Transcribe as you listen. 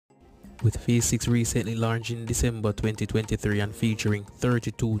with Phase 6 recently launched in December 2023 and featuring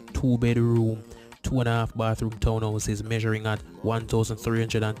 32 two-bedroom, 2.5-bathroom townhouses measuring at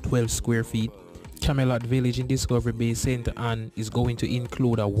 1,312 square feet. Camelot Village in Discovery Bay St. Anne is going to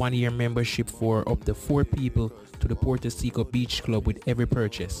include a one-year membership for up to 4 people to the Puerto Seco Beach Club with every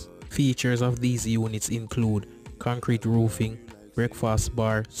purchase. Features of these units include concrete roofing, breakfast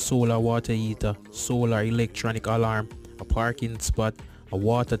bar, solar water heater, solar electronic alarm, a parking spot, a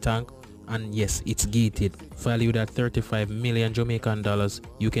water tank, and yes, it's gated. Valued at 35 million Jamaican dollars.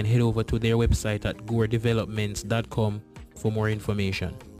 You can head over to their website at goredevelopments.com for more information.